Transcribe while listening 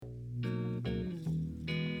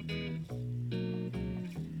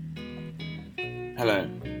Hello,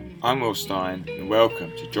 I'm Will Stein and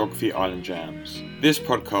welcome to Geography Island Jams. This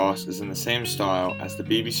podcast is in the same style as the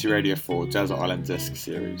BBC Radio 4 Desert Island Disc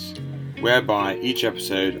series, whereby each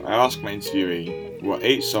episode I ask my interviewee what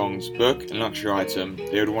 8 songs, book and luxury item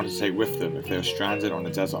they would want to take with them if they were stranded on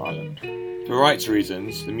a desert island. For rights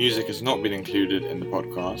reasons, the music has not been included in the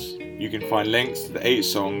podcast. You can find links to the 8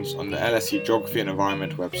 songs on the LSE Geography and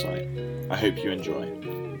Environment website. I hope you enjoy.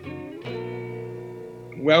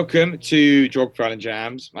 Welcome to Geography Island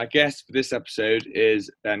Jams. My guest for this episode is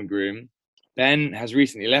Ben Groom. Ben has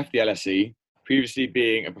recently left the LSE, previously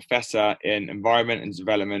being a professor in Environment and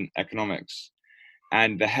Development Economics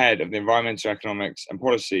and the head of the Environmental Economics and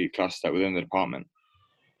Policy cluster within the department.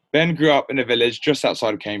 Ben grew up in a village just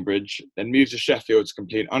outside of Cambridge, then moved to Sheffield to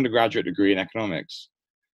complete an undergraduate degree in economics,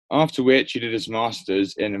 after which he did his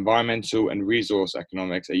master's in Environmental and Resource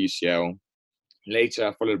Economics at UCL,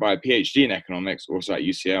 later followed by a PhD in economics, also at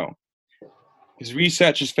UCL. His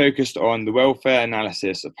research is focused on the welfare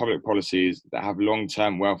analysis of public policies that have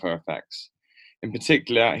long-term welfare effects. In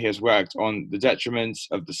particular, he has worked on the detriments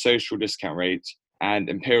of the social discount rate and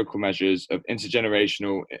empirical measures of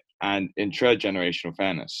intergenerational and intragenerational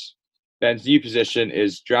fairness. Ben's new position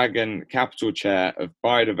is Dragon Capital Chair of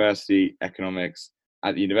Biodiversity Economics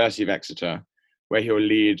at the University of Exeter, where he will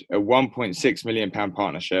lead a £1.6 million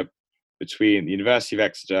partnership between the University of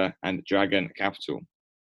Exeter and Dragon Capital.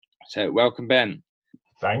 So, welcome, Ben.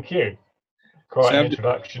 Thank you. Quite an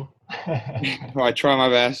introduction. I try my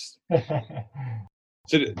best.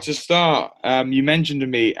 So, to start, you mentioned to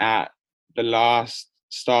me at the last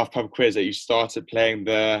staff pub quiz that you started playing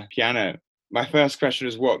the piano. My first question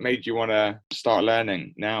is, what made you want to start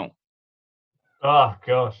learning now? Oh,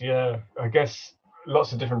 gosh, yeah. I guess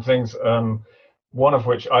lots of different things. One of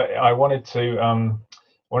which I wanted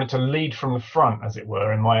to lead from the front, as it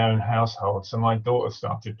were, in my own household. So my daughter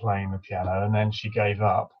started playing the piano and then she gave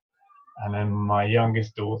up. And then my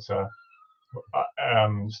youngest daughter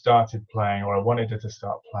started playing, or I wanted her to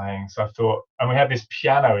start playing. So I thought, and we had this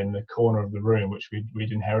piano in the corner of the room, which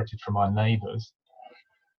we'd inherited from our neighbours.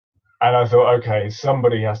 And I thought, okay,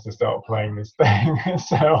 somebody has to start playing this thing.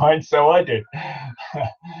 so I did.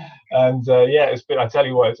 And it's been, I tell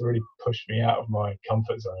you what, it's really pushed me out of my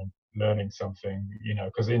comfort zone, learning something,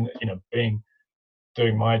 because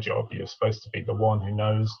doing my job, you're supposed to be the one who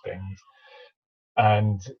knows things.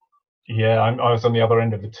 And I was on the other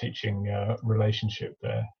end of the teaching relationship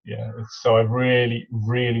there. So I really,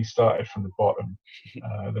 really started from the bottom,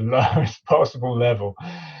 the lowest possible level.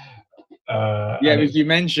 Because you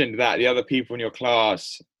mentioned that the other people in your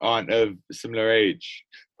class aren't of similar age.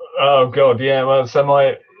 Oh God, yeah. Well, so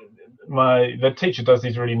the teacher does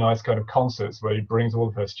these really nice kind of concerts where he brings all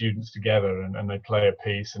of her students together and they play a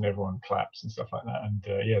piece and everyone claps and stuff like that. And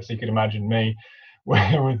so you can imagine me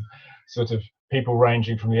with sort of people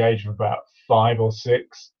ranging from the age of about 5 or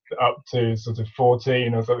 6 up to sort of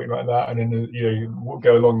 14 or something like that. And then you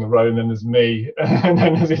go along the road and then there's me and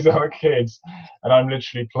then there's these other kids and I'm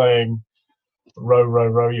literally playing row, row,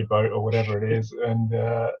 row your boat or whatever it is. And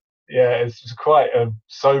it's just quite a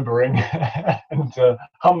sobering and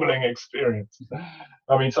humbling experience.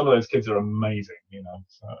 I mean, some of those kids are amazing,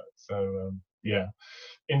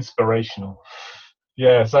 inspirational.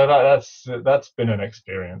 So that's been an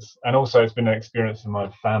experience, and also it's been an experience for my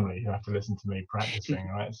family who have to listen to me practicing,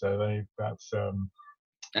 right? So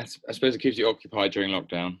I suppose it keeps you occupied during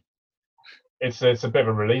lockdown. It's a bit of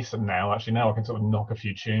a release now. Actually, now I can sort of knock a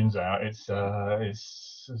few tunes out. It's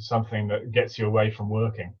something that gets you away from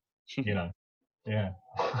working. Yeah.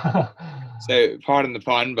 So, pardon the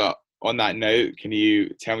pun, but on that note, can you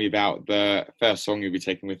tell me about the first song you'll be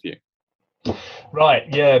taking with you? Right,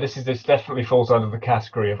 yeah, this definitely falls under the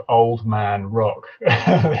category of old man rock.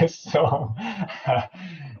 This song,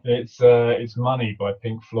 it's "Money" by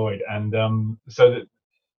Pink Floyd, and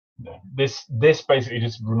this basically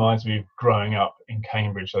just reminds me of growing up in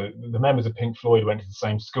Cambridge. So the members of Pink Floyd went to the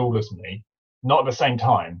same school as me, not at the same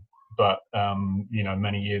time, but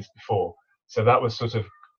many years before. So that was sort of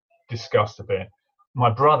discussed a bit. My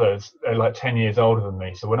brothers are like 10 years older than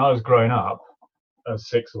me, so when I was growing up,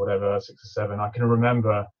 6 or 7, I can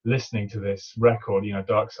remember listening to this record,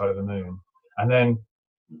 Dark Side of the Moon. And then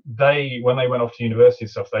when they went off to university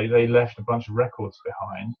and stuff, they left a bunch of records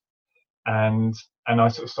behind. And I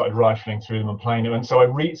sort of started rifling through them and playing them. And so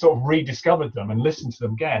I sort of rediscovered them and listened to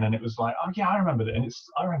them again. And it was like, oh yeah, I remember that. And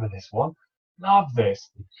I remember this one. Love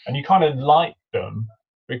this. And you kind of like them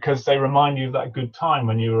because they remind you of that good time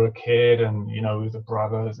when you were a kid and, with the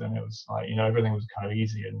brothers. And it was like, everything was kind of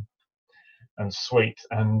easy and sweet.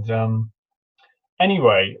 And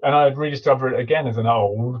Anyway, and I'd rediscover it again as an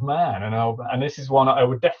old man, and this is one I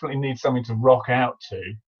would definitely need something to rock out to,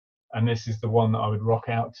 and this is the one that I would rock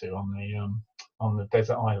out to on the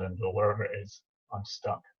desert island or wherever it is I'm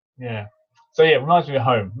stuck. Yeah. So yeah, it reminds me of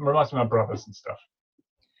home. It reminds me of my brothers and stuff.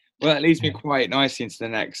 Well, that leads me quite nicely into the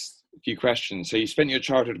next few questions. So you spent your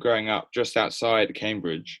childhood growing up just outside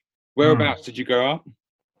Cambridge. Whereabouts did you grow up?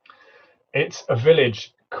 It's a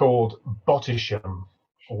village called Bottisham,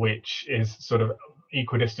 which is sort of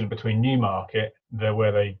equidistant between Newmarket,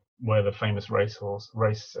 where the famous horse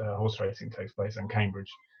racing takes place, and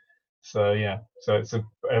Cambridge. So yeah, so it's a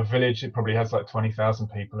village. It probably has like 20,000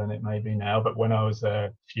 people in it maybe now, but when I was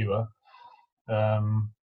there, fewer.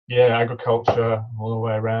 Yeah, agriculture all the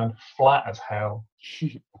way around, flat as hell,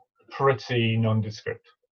 pretty nondescript.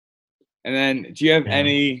 And then, do you have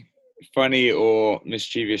any funny or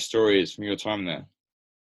mischievous stories from your time there?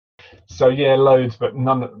 So yeah, loads, but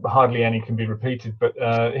hardly any can be repeated. But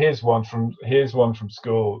here's one from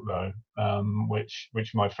school though, which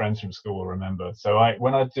my friends from school will remember. So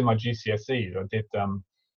when I did my GCSEs,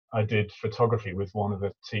 I did photography with one of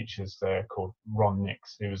the teachers there called Ron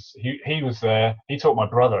Nix. He was there. He taught my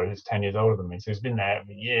brother, who's 10 years older than me. So he's been there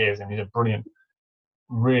for years, and he's a brilliant,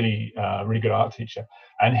 really good art teacher.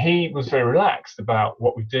 And he was very relaxed about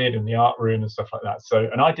what we did in the art room and stuff like that. So,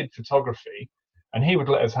 and I did photography, and he would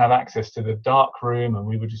let us have access to the dark room, and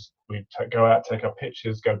we'd go out, take our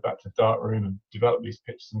pictures, go back to the dark room and develop these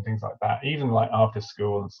pictures and things like that, even like after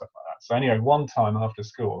school and stuff like that. So anyway, one time after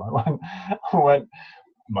school, I went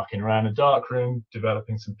mucking around in the dark room,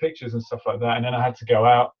 developing some pictures and stuff like that. And then I had to go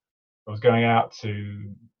out. I was going out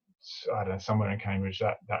to, I don't know, somewhere in Cambridge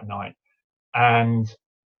that night. And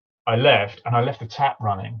I left the tap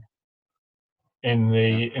running in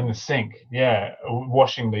the sink,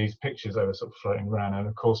 washing these pictures that were sort of floating around. And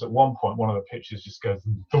of course, at one point, one of the pictures just goes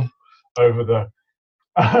over the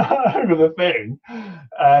over the thing,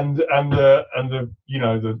 and the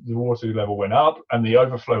water level went up, and the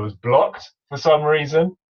overflow was blocked for some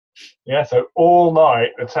reason. Yeah, so all night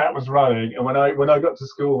the tap was running, and when I got to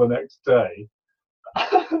school the next day,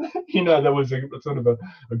 there was a sort of a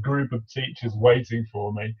group of teachers waiting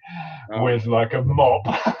for me with like a mop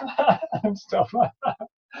and stuff like that,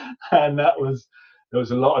 and there was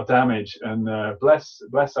a lot of damage. And bless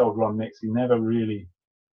old Ron Nix, he never really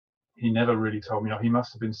told me off. He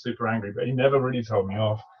must have been super angry, but he never really told me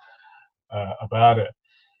off about it.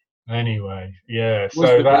 Anyway, yeah,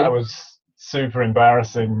 so that was super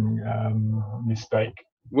embarrassing mistake.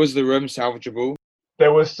 Was the room salvageable?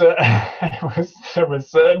 There were certain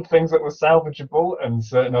things that were salvageable and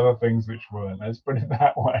certain other things which weren't. Let's put it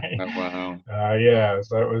that way. Oh, wow. Yeah,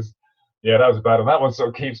 so it was. Yeah, that was bad, and that one sort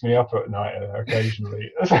of keeps me up at night occasionally.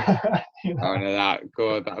 Oh no, that'd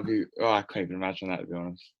be. Oh, I can't even imagine that, to be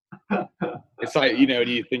honest. It's like, when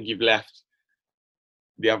you think you've left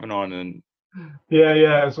the oven on, and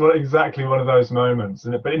yeah, it's exactly one of those moments,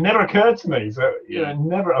 but it never occurred to me. So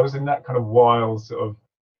never. I was in that kind of wild sort of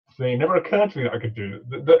thing. It never occurred to me that I could do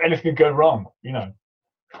that anything could go wrong. Anyway,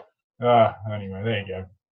 there you go.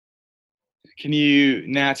 Can you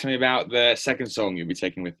now tell me about the second song you'll be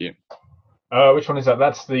taking with you? Which one is that?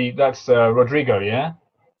 That's Rodrigo, yeah?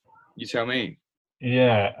 You tell me.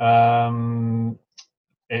 Yeah,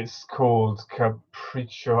 it's called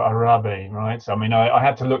Capriccio Arabe, right? So, I mean, I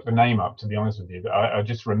had to look the name up, to be honest with you, but I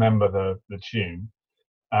just remember the tune.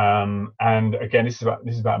 And again, this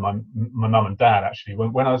is about my mum and dad, actually.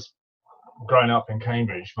 When I was growing up in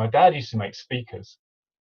Cambridge, my dad used to make speakers,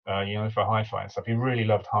 for hi-fi and stuff. He really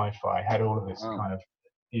loved hi-fi. Had all of this kind of.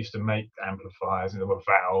 He used to make amplifiers, and there were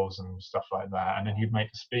valves and stuff like that. And then he'd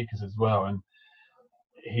make the speakers as well. And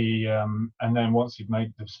and then once he'd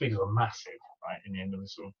made the speakers were massive, right? In the end, there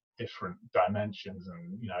was sort of different dimensions,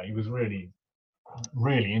 and he was really,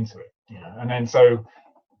 really into it. And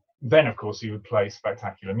then of course he would play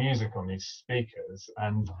spectacular music on these speakers,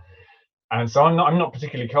 and so I'm not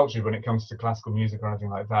particularly cultured when it comes to classical music or anything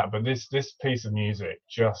like that, but this piece of music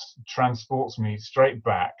just transports me straight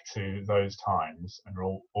back to those times, and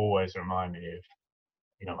will always remind me of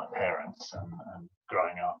my parents and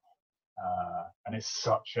growing up. And it's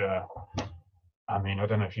such I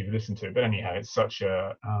don't know if you've listened to it, but anyhow, it's such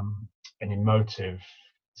an emotive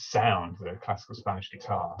sound, the classical Spanish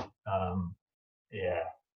guitar.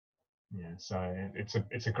 So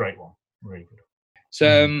it's a great one, really good.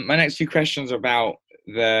 So my next few questions are about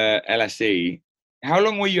the LSE. How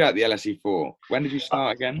long were you at the LSE for? When did you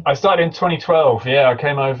start again? I started in 2012. Yeah, I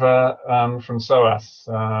came over from SOAS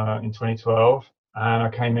in 2012, and I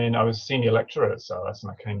came in. I was senior lecturer at SOAS,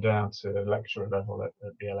 and I came down to lecturer level at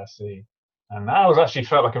the LSE. And that was actually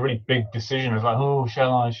felt like a really big decision. I was like, oh,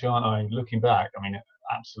 shall I, shan't I? Looking back, I mean,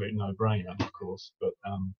 absolute no-brainer, of course. But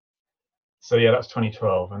so yeah, that's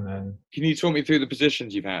 2012, and then. Can you talk me through the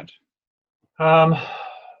positions you've had? Um,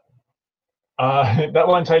 that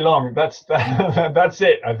won't take long. That's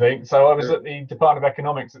it, I think. So I was at the Department of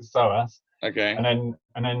Economics at SOAS, Okay. and then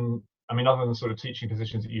I mean, other than sort of teaching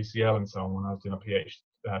positions at UCL and so on, when I was doing a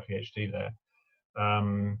PhD there.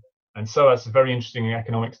 And so that's a very interesting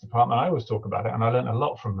economics department. I always talk about it, and I learned a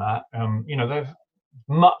lot from that. They're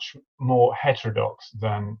much more heterodox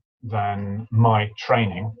than my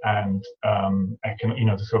training and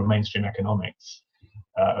the sort of mainstream economics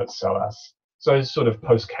at SOAS. So it's sort of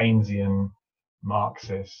post-Keynesian,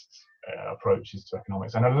 Marxist approaches to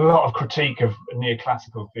economics, and a lot of critique of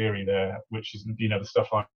neoclassical theory there, which is the stuff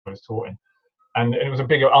I was taught in. And it was a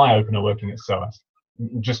big eye opener working at SOAS.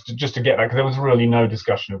 Just to get that, because there was really no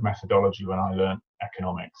discussion of methodology when I learned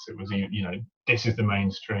economics. It was this is the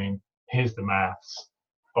mainstream, here's the maths,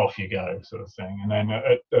 off you go, sort of thing. And then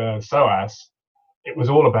at SOAS, it was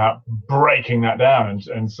all about breaking that down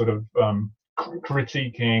and sort of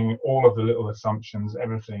critiquing all of the little assumptions,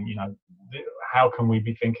 everything. How can we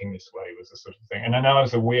be thinking this way was the sort of thing. And then I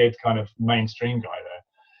was a weird kind of mainstream guy there.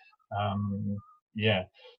 Yeah.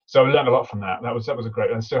 So I learned a lot from that. That was a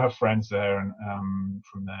great. I still have friends there, and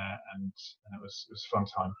from there, and it was a fun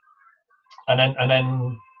time. And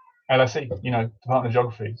then LSE, Department of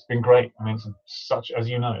Geography. It's been great. I mean, it's such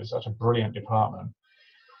a brilliant department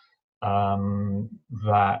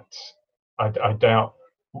that I doubt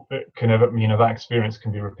it can ever, that experience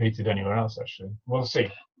can be repeated anywhere else. Actually, we'll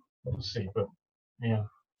see. But yeah.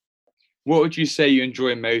 What would you say you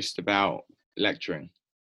enjoy most about lecturing?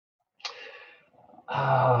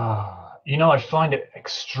 I find it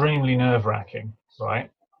extremely nerve-wracking,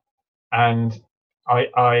 right? And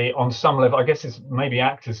I on some level, I guess it's maybe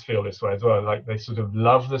actors feel this way as well. Like they sort of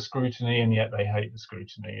love the scrutiny and yet they hate the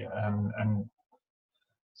scrutiny, and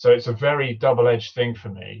so it's a very double-edged thing for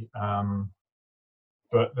me.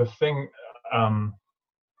 But the thing,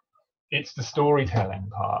 it's the storytelling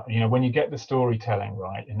part. When you get the storytelling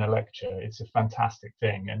right in a lecture, it's a fantastic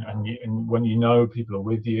thing. And when people are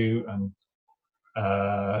with you, and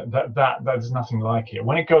there's nothing like it.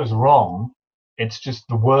 When it goes wrong, it's just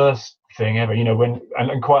the worst thing ever.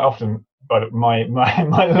 And quite often, but my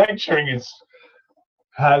lecturing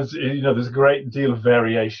has there's a great deal of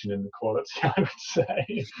variation in the quality. I would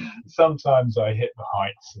say sometimes I hit the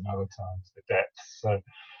heights, and other times the depths. So,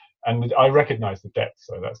 and I recognise the depth.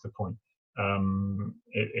 So that's the point. I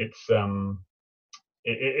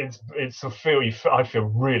feel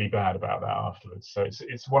really bad about that afterwards. So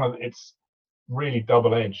it's really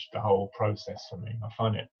double-edged, the whole process for me. I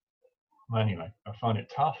find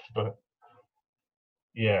it tough, but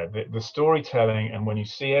yeah, the storytelling, and when you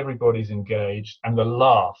see everybody's engaged, and the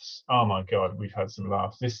laughs. Oh my God, we've had some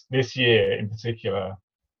laughs this year in particular.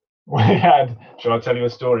 We had. Shall I tell you a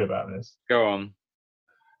story about this? Go on.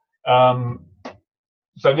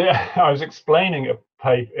 So I was explaining a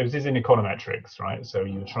paper. It was in econometrics, right? So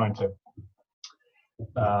you were trying to.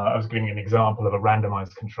 I was giving an example of a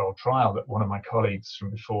randomized controlled trial that one of my colleagues from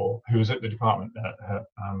before, who was at the department,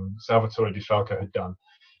 Salvatore Di Falco, had done.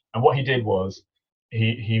 And what he did was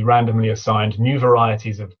he randomly assigned new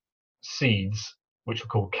varieties of seeds, which were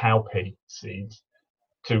called cowpea seeds,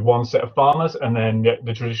 to one set of farmers, and then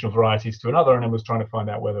the traditional varieties to another, and then was trying to find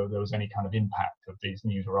out whether there was any kind of impact of these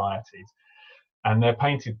new varieties. And they're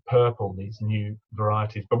painted purple, these new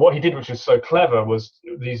varieties. But what he did, which was so clever, was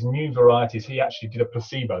these new varieties, he actually did a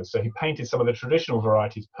placebo. So he painted some of the traditional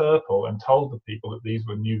varieties purple and told the people that these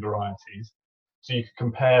were new varieties. So you could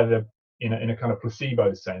compare in a kind of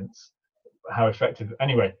placebo sense, how effective.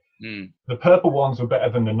 Anyway, the purple ones were better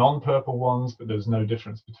than the non-purple ones, but there's no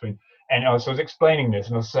difference between. And so I was explaining this,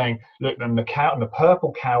 and I was saying, look, and the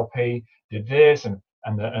purple cowpea did this, and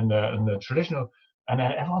the traditional. And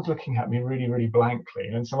then everyone's looking at me really, really blankly.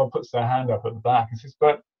 And then someone puts their hand up at the back and says,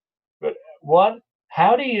 but what?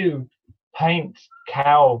 How do you paint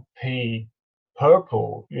cowpea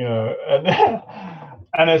purple?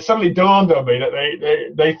 And it suddenly dawned on me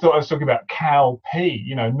that they thought I was talking about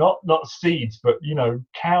cowpea, not seeds, but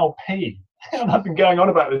cowpea. And I've been going on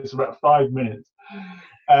about this for about 5 minutes.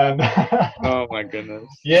 And oh my goodness.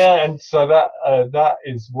 Yeah, and so that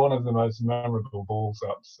is one of the most memorable balls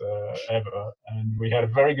ups ever, and we had a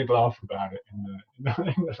very good laugh about it in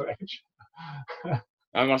the lecture.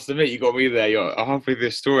 I must admit, you got me there. You're halfway through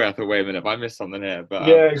the story. I thought, wait a minute, I missed something here. But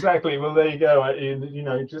yeah, exactly. Well, there you go.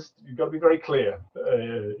 Just you've got to be very clear.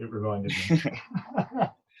 It reminded me.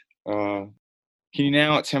 Can you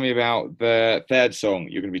now tell me about the third song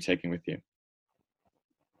you're going to be taking with you?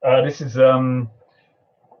 This is Linton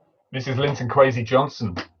Kwesi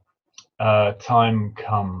Johnson. Time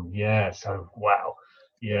Come. Yeah. So wow.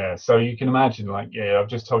 Yeah. So you can imagine, like, yeah, I've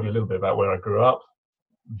just told you a little bit about where I grew up,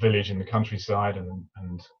 village in the countryside,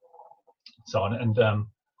 and so on. And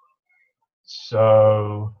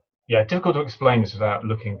so yeah, difficult to explain this without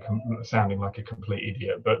sounding like a complete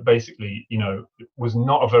idiot. But basically, it was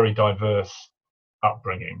not a very diverse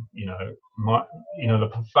upbringing. The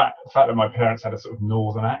fact that my parents had a sort of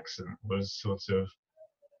northern accent was sort of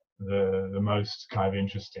the most kind of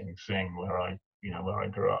interesting thing where I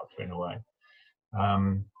grew up in a way.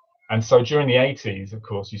 And so during the 80s, of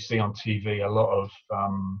course, you see on TV a lot of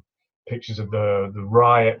pictures of the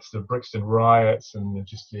riots, the Brixton riots, and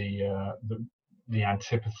just the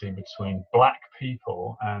antipathy between black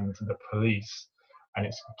people and the police, and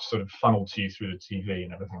it's sort of funneled to you through the TV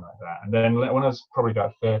and everything like that. And then when I was probably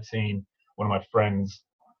about 13, one of my friends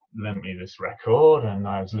lent me this record, and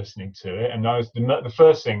I was listening to it, and the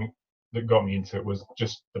first thing that got me into it was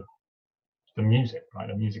just the music, right?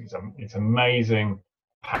 The music is it's amazing,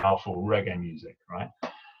 powerful reggae music, right?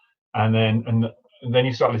 And then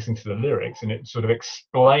you start listening to the lyrics, and it sort of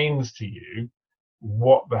explains to you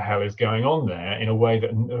what the hell is going on there in a way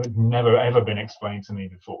that had never ever been explained to me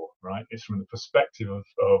before, right? It's from the perspective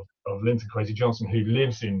of Linton Kwesi Johnson, who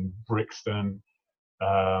lives in Brixton.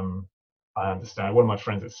 I understand. One of my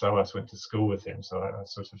friends at SOAS went to school with him, so I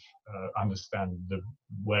sort of understand the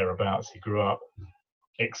whereabouts he grew up.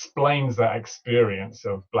 Explains that experience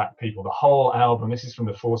of black people. The whole album, this is from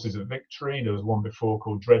the Forces of Victory. There was one before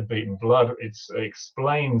called Dread Beaten Blood. It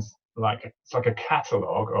explains it's like a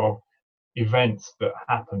catalogue of events that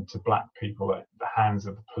happened to black people at the hands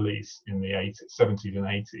of the police in the 70s and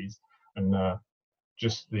 80s, and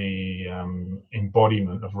just the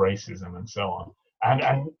embodiment of racism and so on.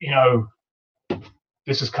 And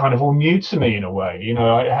this is kind of all new to me in a way.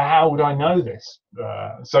 How would I know this?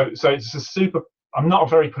 So it's a super. I'm not a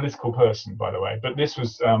very political person, by the way, but this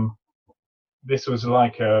was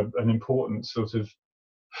like an important sort of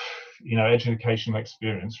educational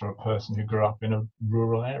experience for a person who grew up in a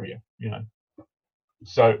rural area.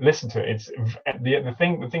 So listen to it. It's the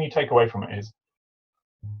thing you take away from it is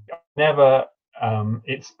never.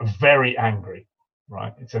 It's very angry,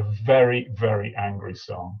 right? It's a very, very angry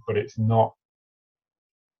song, but it's not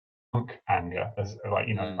anger as like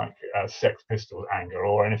Sex Pistols anger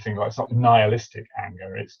or anything like. It's not nihilistic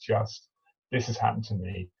anger. It's just, this has happened to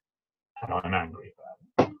me and I'm angry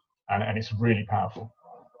about it. And it's really powerful.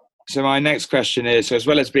 So my next question is, so as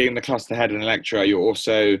well as being the cluster head and a lecturer, you're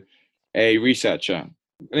also a researcher.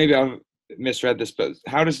 Maybe I've misread this, but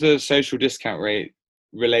how does the social discount rate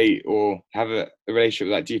relate or have a relationship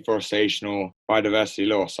with like deforestation or biodiversity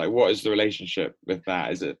loss? Like, what is the relationship with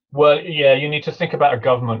that? Is it? Well, yeah, you need to think about a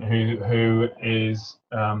government who is,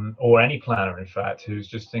 or any planner, in fact, who's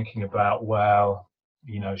just thinking about, well,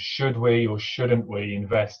 should we or shouldn't we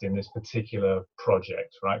invest in this particular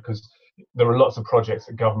project, right? Because there are lots of projects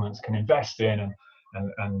that governments can invest in,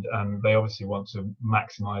 and they obviously want to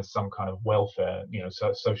maximize some kind of welfare,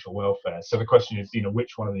 social welfare. So the question is,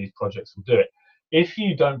 which one of these projects will do it? If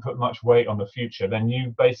you don't put much weight on the future, then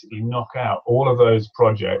you basically knock out all of those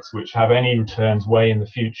projects which have any returns way in the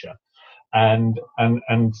future. And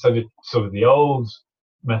so the old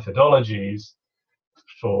methodologies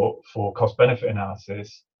for cost benefit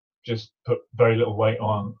analysis just put very little weight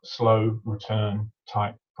on slow return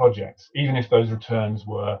type projects, even if those returns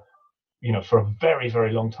were, for a very,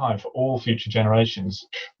 very long time, for all future generations,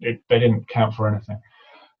 they didn't count for anything.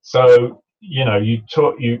 So you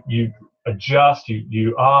adjust,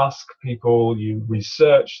 you ask people, you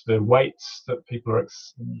research the weights that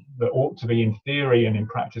that ought to be in theory and in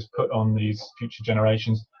practice put on these future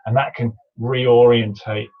generations, and that can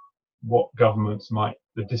reorientate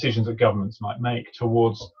the decisions that governments might make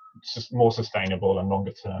towards more sustainable and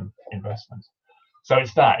longer term investments. So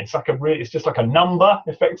it's just like a number,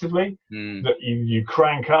 effectively, that you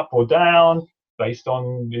crank up or down based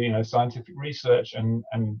on scientific research, and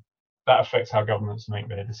that affects how governments make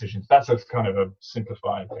their decisions. That's a kind of a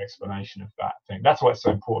simplified explanation of that thing. That's why it's so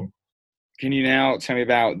important. Can you now tell me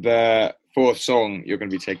about the fourth song you're going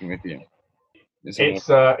to be taking with you? It's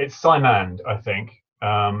Simand, I think,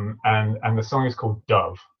 and the song is called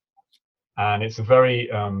Dove, and it's a very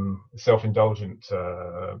self-indulgent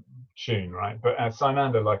tune, right? But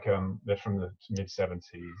Simand are they're from the mid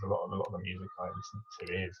 '70s. A lot of the music I listen to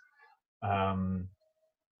is.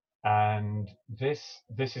 And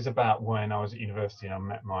this is about when I was at university and I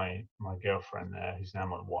met my girlfriend there, who's now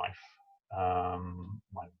my wife. My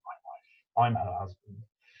wife. I'm her husband.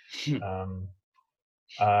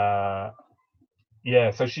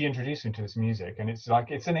 yeah, so she introduced me to this music, and it's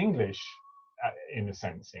like it's an English, in a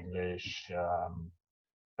sense, English.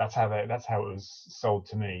 That's how it was sold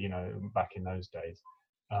to me, back in those days.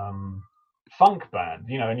 Um, Funk band,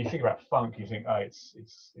 and you think about funk, you think, oh, it's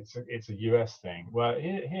a US thing. Well,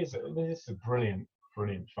 this is a brilliant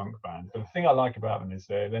funk band. But the thing I like about them is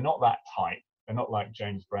they're not that tight. They're not like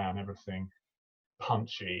James Brown, everything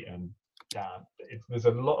punchy and there's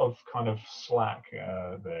a lot of kind of slack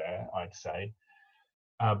there, I'd say.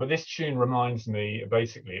 But this tune reminds me,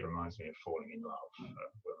 basically, it reminds me of falling in love.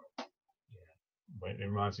 It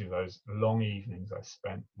reminds me of those long evenings I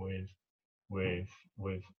spent with with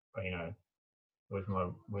my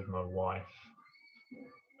wife,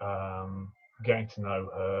 getting to know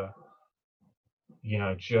her.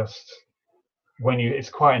 Just it's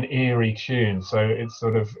quite an eerie tune, so it's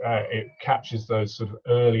sort of it captures those sort of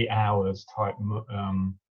early hours type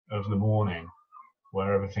of the morning,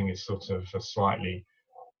 where everything is sort of slightly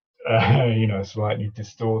slightly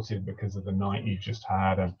distorted because of the night you just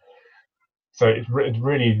had, and so it's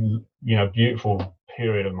really beautiful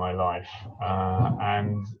period of my life,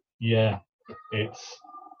 and yeah, it's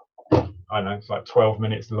I don't know, it's like 12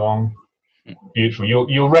 minutes long. Beautiful.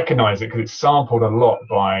 You'll recognize it because it's sampled a lot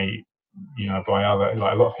by by other,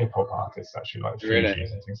 like a lot of hip hop artists, actually, like Really?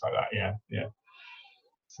 Fugees and things like that. Yeah.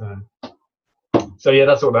 So yeah,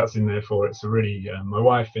 that's what that's in there for. It's a really my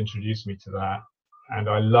wife introduced me to that, and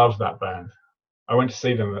I love that band. I went to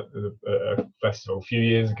see them at a festival a few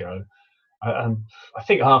years ago, and I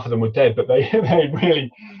think half of them were dead, but they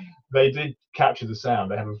they did capture the sound.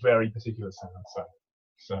 They have a very particular sound.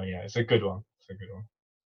 So yeah, it's a good one.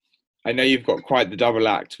 I know you've got quite the double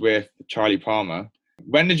act with Charlie Palmer.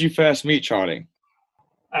 When did you first meet Charlie?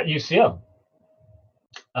 At UCL.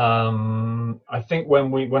 I think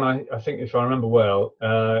I think, if I remember well,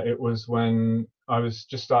 it was when I was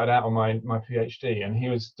just started out on my PhD, and he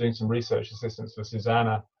was doing some research assistance for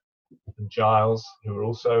Susanna and Giles, who were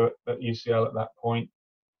also at UCL at that point.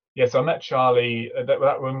 Yeah, so I met Charlie. That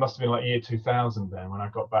must have been like year 2000 then, when I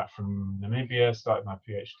got back from Namibia, started my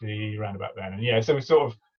PhD around about then, and yeah, so we sort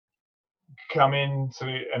of come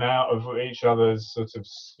into and out of each other's sort of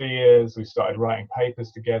spheres. We started writing papers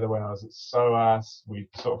together when I was at SOAS. We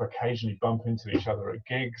sort of occasionally bump into each other at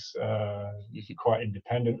gigs, quite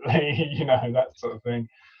independently, that sort of thing.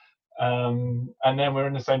 And then we're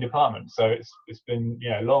in the same department, so it's been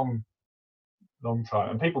long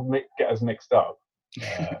time, and people get us mixed up.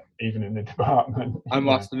 Even in the department, I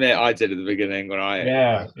must admit, I did at the beginning when I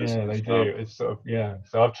they do. It's sort of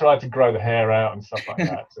So I've tried to grow the hair out and stuff like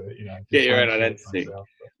that to get your own identity. Myself,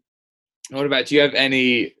 what about? Do you have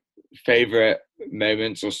any favorite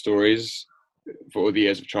moments or stories for all the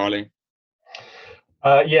years of Charlie?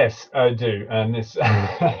 Yes, I do, and this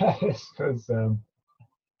was there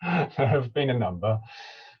have been a number,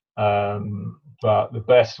 but the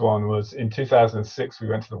best one was in 2006. We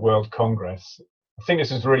went to the World Congress. I think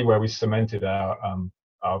this is really where we cemented our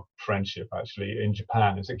friendship, actually, in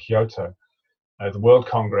Japan. It's at Kyoto, the World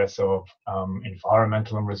Congress of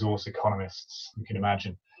environmental and resource economists, you can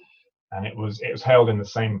imagine. And it was held in the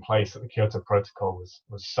same place that the Kyoto Protocol was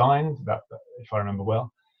signed, that if I remember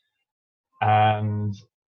well. And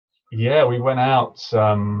yeah, we went out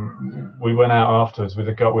afterwards with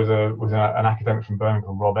an academic from Birmingham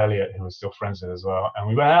called Rob Elliott, who was still friends with as well. And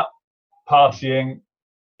we went out partying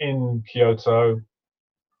in Kyoto.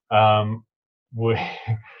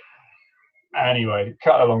 Anyway,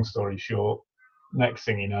 cut a long story short, next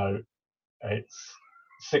thing you know, it's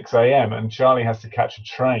 6 a.m. and Charlie has to catch a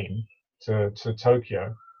train to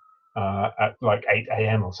Tokyo at like 8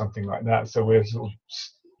 a.m. or something like that. So we're sort of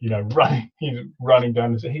running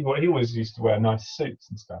down he always used to wear nice suits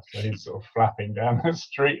and stuff, so he's sort of flapping down the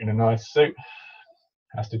street in a nice suit,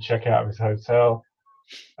 has to check out of his hotel.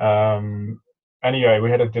 Anyway, we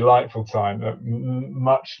had a delightful time,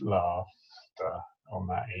 much laughter on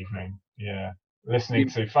that evening. Yeah, listening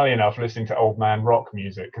to old man rock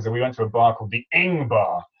music, because we went to a bar called the Ing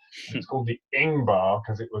Bar. It's called the Ing Bar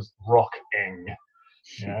because it was rock ing,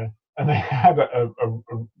 and they had a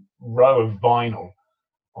row of vinyl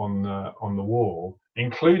on the wall,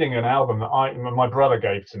 including an album that my brother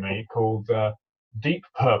gave to me called Deep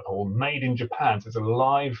Purple, Made in Japan. So it's a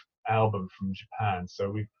live album from Japan.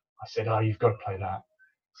 So I said, oh, you've got to play that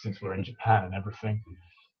since we're in Japan and everything.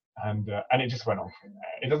 And it just went on from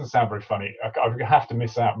there. It doesn't sound very funny. I have to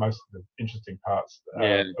miss out most of the interesting parts.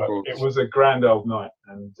 But it was a grand old night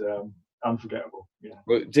and unforgettable. Yeah.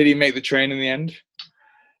 Well, did he make the train in the end?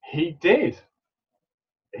 He did.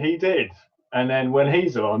 And then when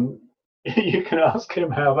he's on, you can ask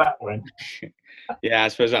him how that went. Yeah, I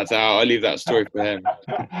suppose I'll leave that story for him.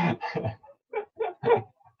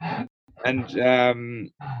 And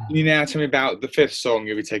can you now tell me about the fifth song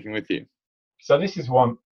you'll be taking with you? So this is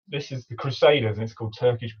one. This is the Crusaders, and it's called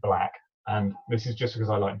Turkish Black. And this is just because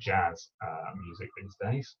I like jazz music these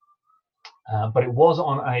days. But it was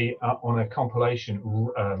on a compilation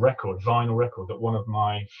record, vinyl record, that one of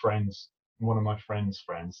my friends'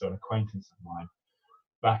 friends, so an acquaintance of mine,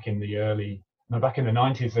 back in the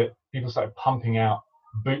 90s, that people started pumping out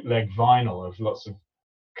bootleg vinyl of lots of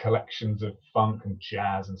collections of funk and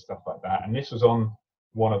jazz and stuff like that. And this was on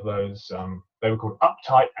one of those. They were called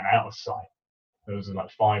Uptight and Out of Sight. There was like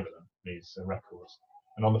 5 of them, these records.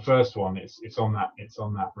 And on the first one, it's on that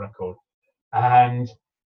record. And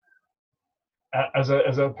as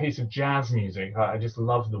a piece of jazz music, I just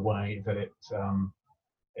love the way that it's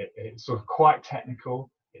sort of quite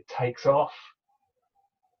technical. It takes off.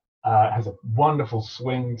 It has a wonderful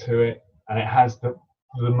swing to it, and it has the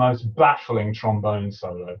most baffling trombone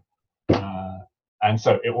solo. And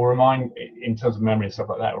so it will remind, in terms of memory and stuff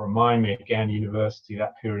like that, it will remind me again, university,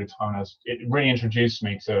 that period of time. It really introduced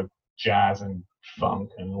me to jazz and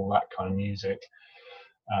funk and all that kind of music,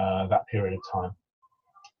 that period of time.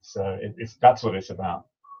 So that's what it's about.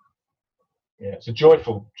 Yeah, it's a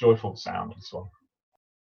joyful sound, this one.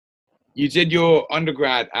 You did your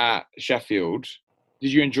undergrad at Sheffield.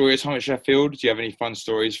 Did you enjoy your time at Sheffield? Do you have any fun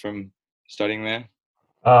stories from studying there?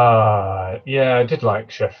 Yeah, I did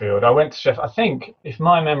like Sheffield. I went to Sheffield, I think, if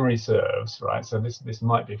my memory serves, right, so this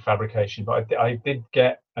might be fabrication, but I did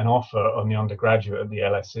get an offer on the undergraduate at the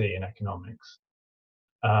LSE in economics.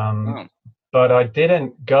 But I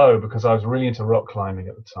didn't go because I was really into rock climbing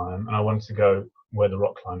at the time, and I wanted to go where the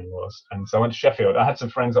rock climbing was. And so I went to Sheffield. I had some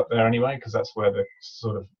friends up there anyway, because that's where the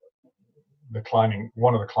sort of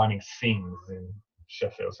one of the climbing scenes in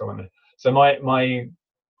Sheffield. So I went there. So my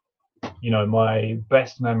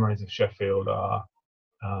best memories of Sheffield are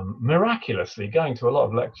miraculously going to a lot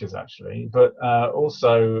of lectures, actually, but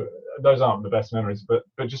also those aren't the best memories, but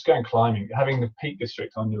just going climbing, having the Peak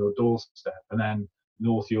District on your doorstep, and then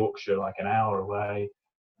North Yorkshire like an hour away,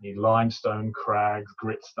 you need limestone crags,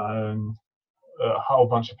 gritstone, a whole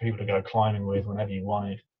bunch of people to go climbing with whenever you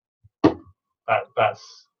wanted. I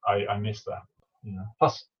miss that,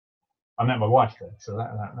 Plus, I met my wife there, so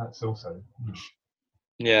that's also.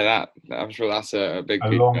 Yeah, I'm sure that's a big.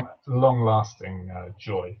 long-lasting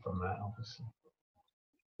joy from that, obviously.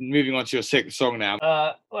 Moving on to your sixth song now.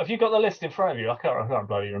 Well, have you got the list in front of you? I can't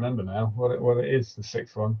bloody remember now what it is. The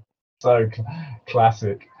sixth one. So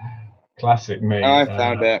classic me. Oh, I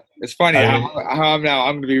found it. It's funny how I'm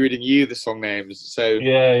going to be reading you the song names. So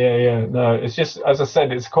yeah. No, it's just, as I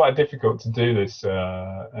said, it's quite difficult to do this,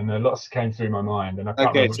 and lots came through my mind, and I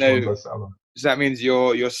can't remember which ones I said. So that means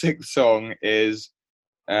your sixth song is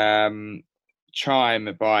Chime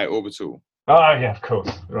by Orbital. Oh yeah, of course,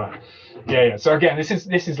 right. Yeah. So again, this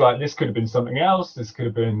could have been something else. This could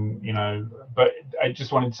have been, but I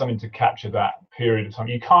just wanted something to capture that period of time.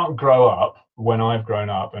 You can't grow up when I've grown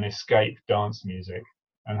up and escape dance music,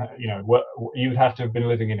 and you'd have to have been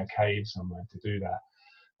living in a cave somewhere to do that.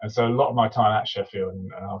 And so a lot of my time at Sheffield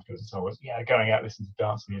and afterwards, so was going out listening to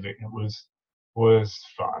dance music. It was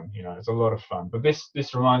fun, it's a lot of fun. But this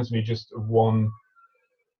reminds me just of one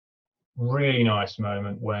really nice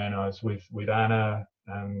moment when I was with Anna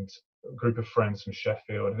and a group of friends from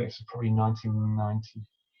Sheffield. I think it's probably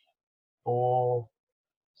 1994,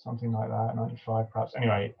 something like that, 95 perhaps.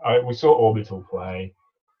 Anyway, we saw Orbital play.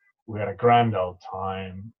 We had a grand old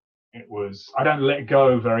time. I don't let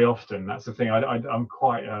go very often. That's the thing. I'm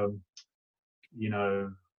quite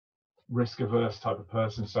risk averse type of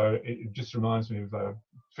person. So it just reminds me of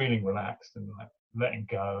feeling relaxed and like letting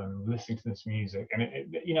go and listening to this music. And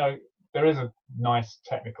there is a nice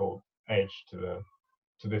technical edge to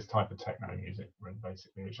this type of techno music,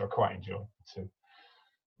 basically, which I quite enjoy too.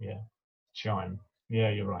 Yeah, Chime. Yeah,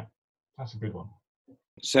 you're right. That's a good one.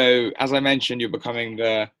 So, as I mentioned, you're becoming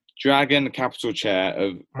the Dragon Capital Chair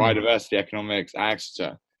of Biodiversity Economics at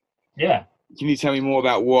Exeter. Yeah. Can you tell me more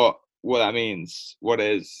about what that means? What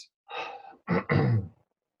it is?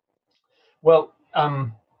 Well,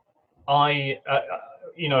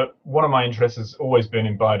 one of my interests has always been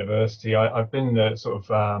in biodiversity. I've been the sort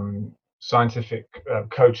of scientific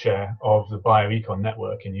co-chair of the BioEcon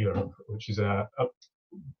network in Europe, which is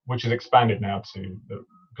expanded now to the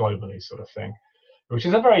globally sort of thing, which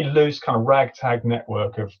is a very loose kind of ragtag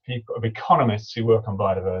network of economists who work on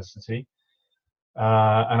biodiversity.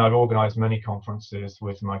 And I've organised many conferences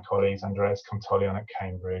with my colleagues, Andreas Kontolian at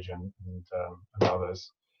Cambridge and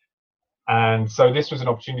others. And so this was an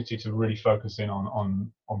opportunity to really focus in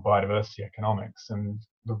on biodiversity economics. And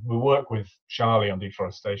the work with Charlie on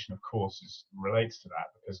deforestation, of course, relates to that,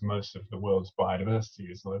 because most of the world's biodiversity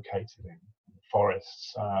is located in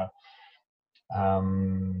forests.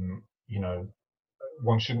 You know,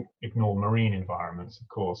 one shouldn't ignore marine environments, of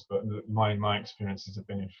course, but my experiences have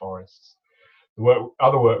been in forests.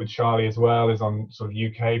 Other work with Charlie as well is on sort of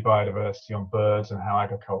UK biodiversity, on birds, and how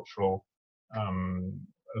agricultural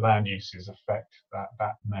land uses affect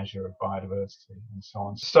that measure of biodiversity and so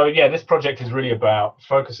on. So yeah, this project is really about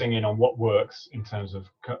focusing in on what works in terms of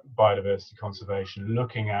biodiversity conservation,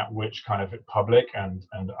 looking at which kind of public and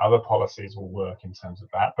other policies will work in terms of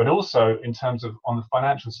that, but also in terms of on the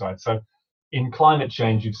financial side. So in climate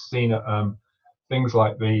change, you've seen things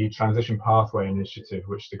like the Transition Pathway Initiative,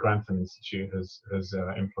 which the Grantham Institute has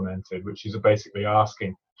implemented, which is basically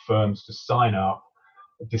asking firms to sign up,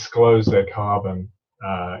 disclose their carbon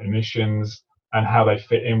emissions and how they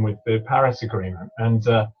fit in with the Paris Agreement. And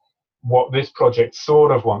what this project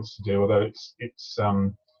sort of wants to do, although it's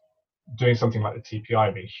doing something like the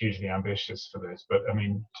TPI, being hugely ambitious for this, but I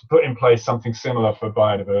mean, to put in place something similar for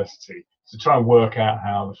biodiversity, to try and work out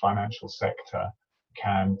how the financial sector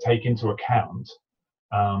can take into account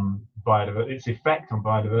its effect on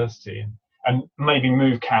biodiversity, and maybe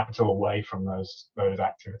move capital away from those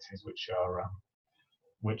activities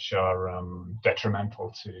which are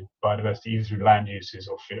detrimental to biodiversity, either through land uses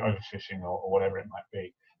or overfishing or whatever it might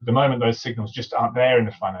be. At the moment, those signals just aren't there in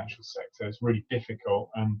the financial sector. It's really difficult,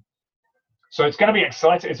 and so it's going to be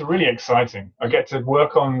exciting. It's really exciting. I get to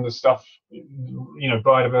work on the stuff,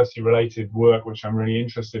 biodiversity related work, which I'm really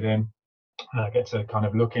interested in. And I get to kind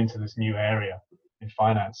of look into this new area in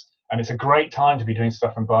finance. And it's a great time to be doing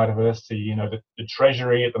stuff on biodiversity. You know, the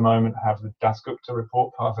Treasury at the moment have the Dasgupta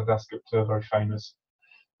report. Partha Dasgupta, a very famous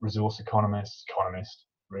resource economist,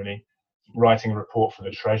 really, writing a report for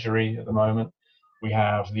the Treasury at the moment. We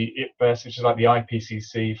have the IPBES, which is like the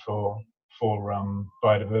IPCC for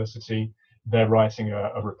biodiversity. They're writing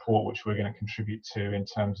a report which we're going to contribute to in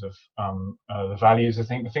terms of the values. I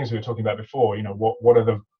think the things we were talking about before, you know, what are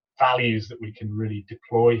the values that we can really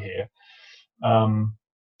deploy here?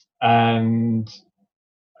 And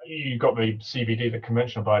you've got the CBD, the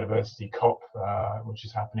Conventional Biodiversity COP, which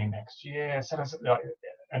is happening next year. So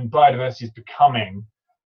and biodiversity is becoming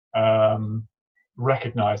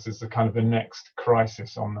recognized as the kind of the next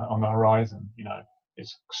crisis on the horizon. You know,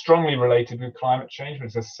 it's strongly related with climate change, but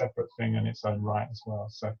it's a separate thing in its own right as well.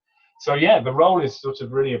 So yeah, the role is sort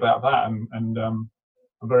of really about that, and I'm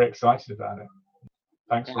very excited about it.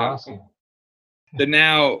 Thanks for asking. So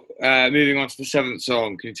now, moving on to the seventh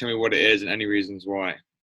song, can you tell me what it is and any reasons why?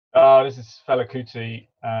 This is Fela Kuti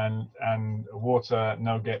and Water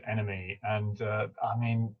No Get Enemy, and I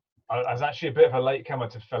mean, I was actually a bit of a latecomer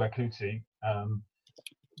to Fela Kuti.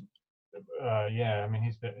 Yeah, I mean,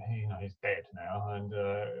 he's dead now, and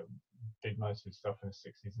did most of his stuff in the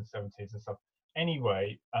 60s and 70s and stuff.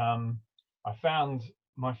 Anyway, I found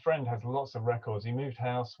my friend has lots of records. He moved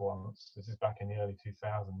house once. This is back in the early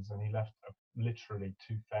 2000s, and he left literally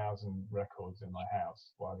 2,000 records in my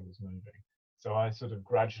house while he was moving. So I sort of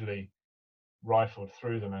gradually rifled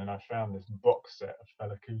through them, and I found this box set of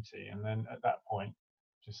Fela Kuti. And then at that point,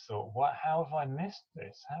 just thought, how have I missed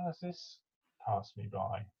this? How has this passed me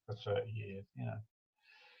by for 30 years? You know.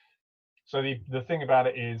 So the thing about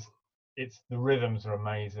it is, the rhythms are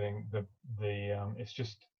amazing. It's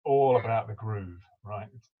just all about the groove, right?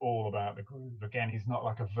 It's all about the groove. Again, he's not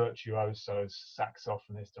like a virtuoso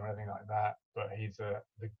saxophonist or anything like that, but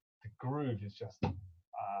the groove is just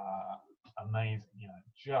amazing. You know,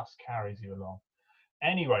 just carries you along.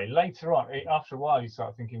 Anyway, later on, after a while, you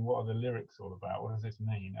start thinking, what are the lyrics all about? What does this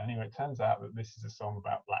mean? Anyway, it turns out that this is a song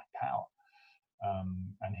about Black Power,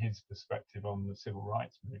 and his perspective on the civil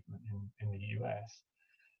rights movement in the US.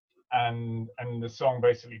 And the song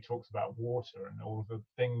basically talks about water and all of the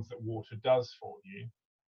things that water does for you.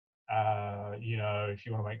 You know, if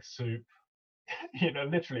you want to make soup, you know,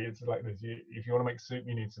 literally it's like this. If you want to make soup,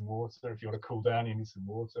 you need some water. If you want to cool down, you need some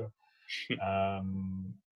water.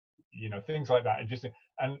 You know, things like that.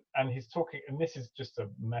 And he's talking, and this is just a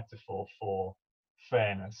metaphor for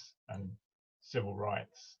fairness and civil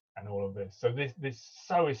rights and all of this. So this is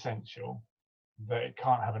so essential that it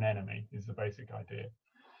can't have an enemy, is the basic idea.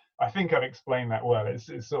 I think I've explained that well. It's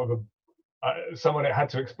sort of someone had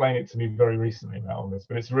to explain it to me very recently about all this,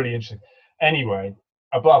 but it's really interesting. Anyway,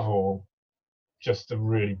 above all, just a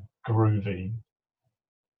really groovy,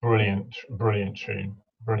 brilliant tune.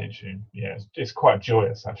 Yeah, it's quite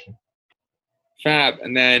joyous actually. Fab.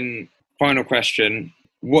 And then final question: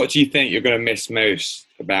 what do you think you're going to miss most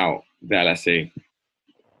about the LSE?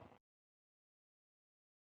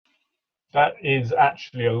 That is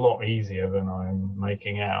actually a lot easier than I'm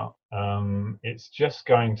making out. It's just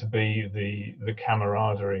going to be the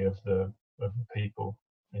camaraderie of the people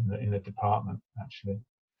in the department. Actually,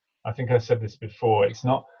 I think I said this before. It's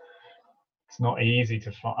not easy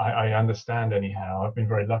to find. I understand anyhow. I've been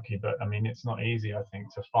very lucky, but I mean, it's not easy. I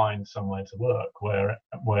think to find somewhere to work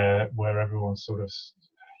where everyone's sort of,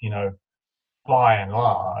 you know, by and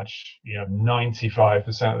large,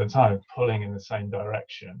 95% of the time pulling in the same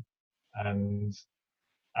direction, and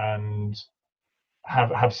and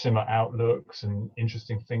have similar outlooks and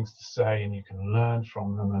interesting things to say, and you can learn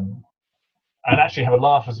from them and actually have a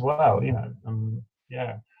laugh as well. Yeah,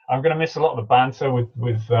 I'm going to miss a lot of the banter with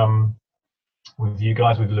you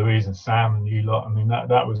guys, with Louise and Sam and you lot. I mean,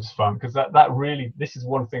 that was fun because that really, this is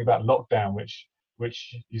one thing about lockdown which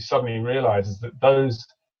you suddenly realise is that those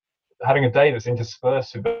having a day that's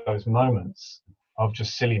interspersed with those moments of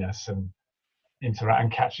just silliness and interact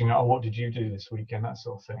and catching up. Oh, what did you do this weekend? That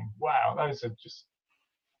sort of thing. Wow, those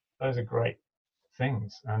are great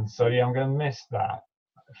things. And so yeah, I'm going to miss that.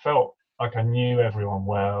 I felt like I knew everyone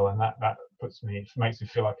well, and that makes me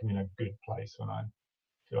feel like I'm in a good place when I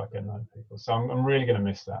feel like I know people. So I'm really going to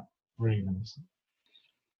miss that. Really going to miss it.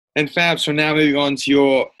 And Fab, so now moving on to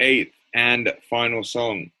your eighth and final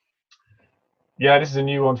song. Yeah, this is a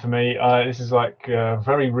new one for me. This is like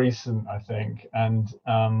very recent, I think, and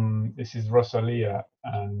this is Rosalia,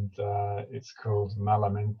 and it's called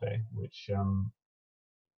Malamente, which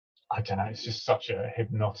I don't know. It's just such a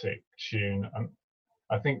hypnotic tune.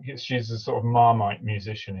 I think she's a sort of Marmite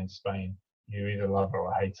musician in Spain. You either love her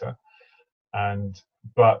or hate her.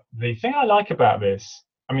 But the thing I like about this,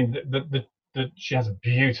 I mean, she has a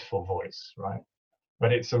beautiful voice, right?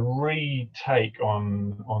 But it's a retake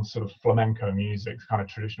on sort of flamenco music, kind of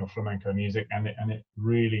traditional flamenco music, and it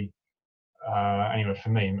really anyway for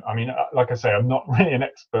me. I mean, like I say, I'm not really an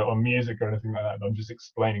expert on music or anything like that. But I'm just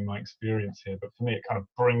explaining my experience here. But for me, it kind of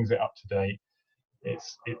brings it up to date.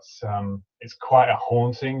 It's quite a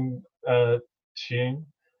haunting tune.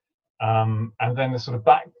 And then the sort of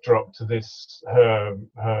backdrop to this, her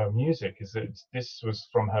music, is that this was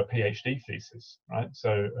from her PhD thesis, right?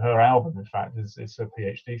 So her album, in fact, is her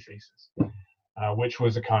PhD thesis, which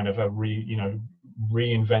was a kind of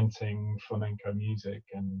reinventing flamenco music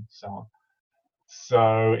and so on.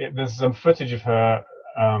 So there's some footage of her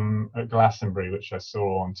at Glastonbury, which I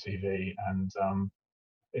saw on TV, and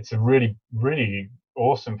it's a really, really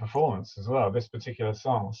awesome performance as well. This particular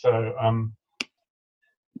song. So.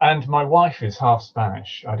 And my wife is half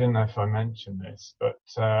Spanish. I didn't know if I mentioned this, but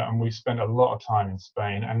and we spent a lot of time in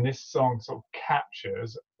Spain. And this song sort of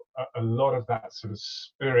captures a lot of that sort of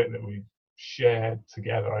spirit that we've shared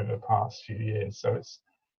together over the past few years. So it's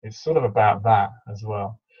sort of about that as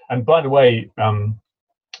well. And by the way,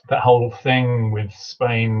 that whole thing with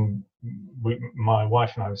Spain, my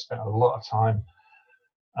wife and I have spent a lot of time,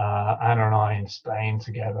 Anna and I, in Spain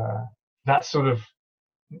together. That sort of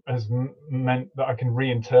has meant that I can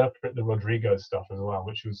reinterpret the Rodrigo stuff as well,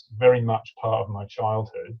 which was very much part of my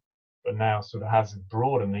childhood, but now sort of has a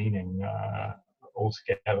broader meaning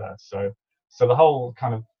altogether. So the whole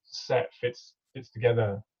kind of set fits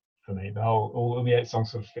together for me. All the 8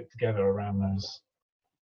 songs sort of fit together around those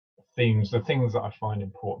themes, the things that I find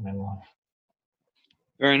important in life.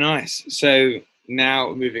 Very nice. So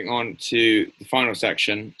now moving on to the final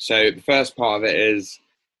section. So the first part of it is,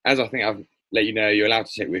 as I think I've let you know, you're allowed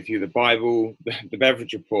to take with you the Bible, the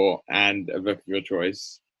beverage report, and a book of your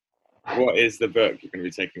choice. What is the book you're going to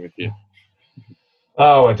be taking with you?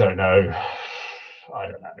 Oh, I don't know.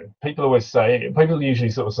 People usually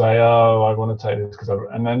sort of say, "Oh, I want to take this because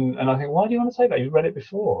and I think, why do you want to take that? You've read it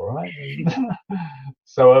before, right?"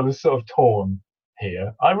 So I was sort of torn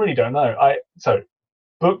here. I really don't know. So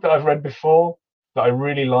book that I've read before that I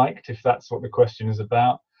really liked, if that's what the question is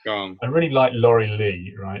about. I really like Laurie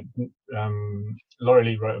Lee, right? Laurie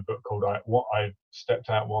Lee wrote a book called "What I Stepped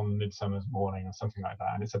Out One Midsummer's Morning" or something like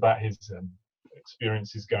that, and it's about his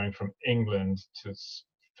experiences going from England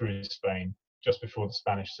through Spain just before the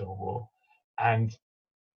Spanish Civil War, and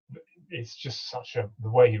it's just the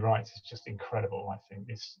way he writes is just incredible. I think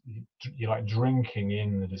you're like drinking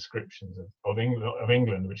in the descriptions of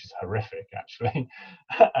England, which is horrific actually,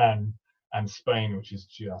 and Spain, which is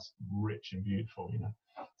just rich and beautiful,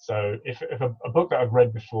 So if a book that I've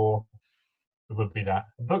read before, it would be that.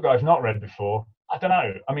 A book that I've not read before, I don't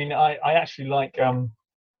know. I mean, I actually like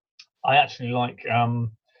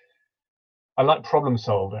I like problem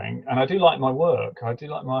solving, and I do like my work. I do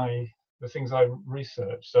like the things I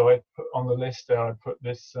research. So I put on the list there. I put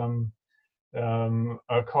this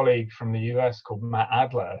a colleague from the US called Matt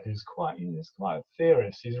Adler, he's quite a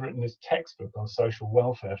theorist. He's written this textbook on social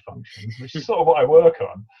welfare functions, which is sort of what I work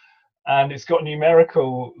on. And it's got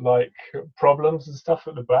numerical like problems and stuff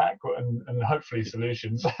at the back, and hopefully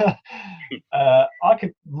solutions. I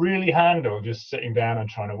could really handle just sitting down and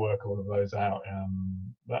trying to work all of those out.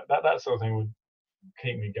 That sort of thing would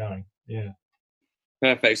keep me going. Yeah.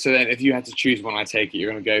 Perfect. So then, if you had to choose one, I take it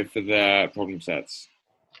you're going to go for the problem sets.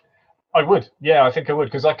 I would. Yeah, I think I would,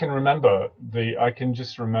 because I can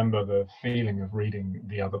just remember the feeling of reading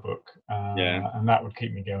the other book, and that would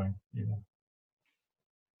keep me going. You know.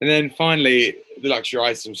 And then finally, the luxury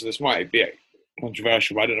items. So this might be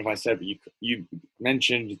controversial, but I don't know if I said, but you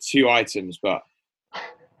mentioned 2 items, but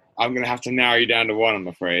I'm going to have to narrow you down to one, I'm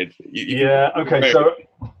afraid. Okay. So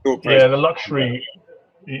the luxury.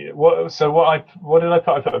 What did I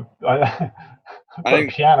put? I put a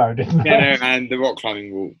piano, didn't I? Piano and the rock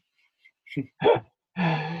climbing wall.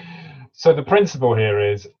 So the principle here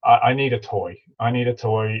is I need a toy. I need a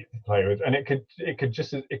toy to play with, and it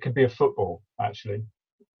could be a football actually.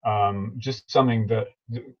 Just something that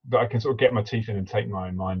I can sort of get my teeth in and take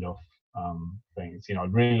my mind off things. You know, I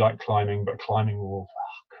really like climbing, but climbing wall,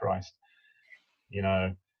 Christ. You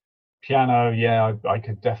know, piano, yeah, I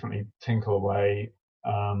could definitely tinkle away.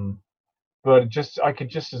 But I could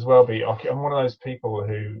just as well be. I'm one of those people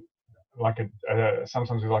who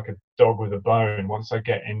sometimes like a dog with a bone. Once I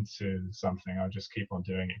get into something, I just keep on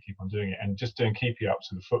doing it, and just doing keepy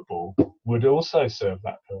ups with football would also serve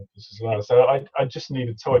that purpose as well. So I just need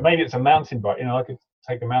a toy. Maybe it's a mountain bike. You know, I could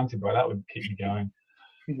take a mountain bike. That would keep me going.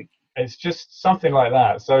 It's just something like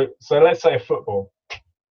that. So let's say a football.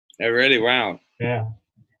 Oh, really? Wow. Yeah.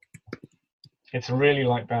 It's really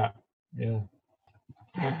like that. Yeah.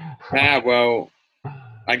 Yeah. Well,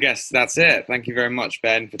 I guess that's it. Thank you very much,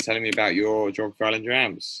 Ben, for telling me about your Geography Island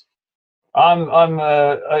Jams.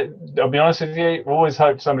 I'll be honest with you. Always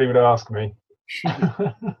hoped somebody would ask me.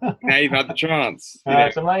 Now you've had the chance.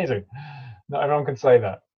 It's amazing. Not everyone can say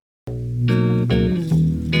that.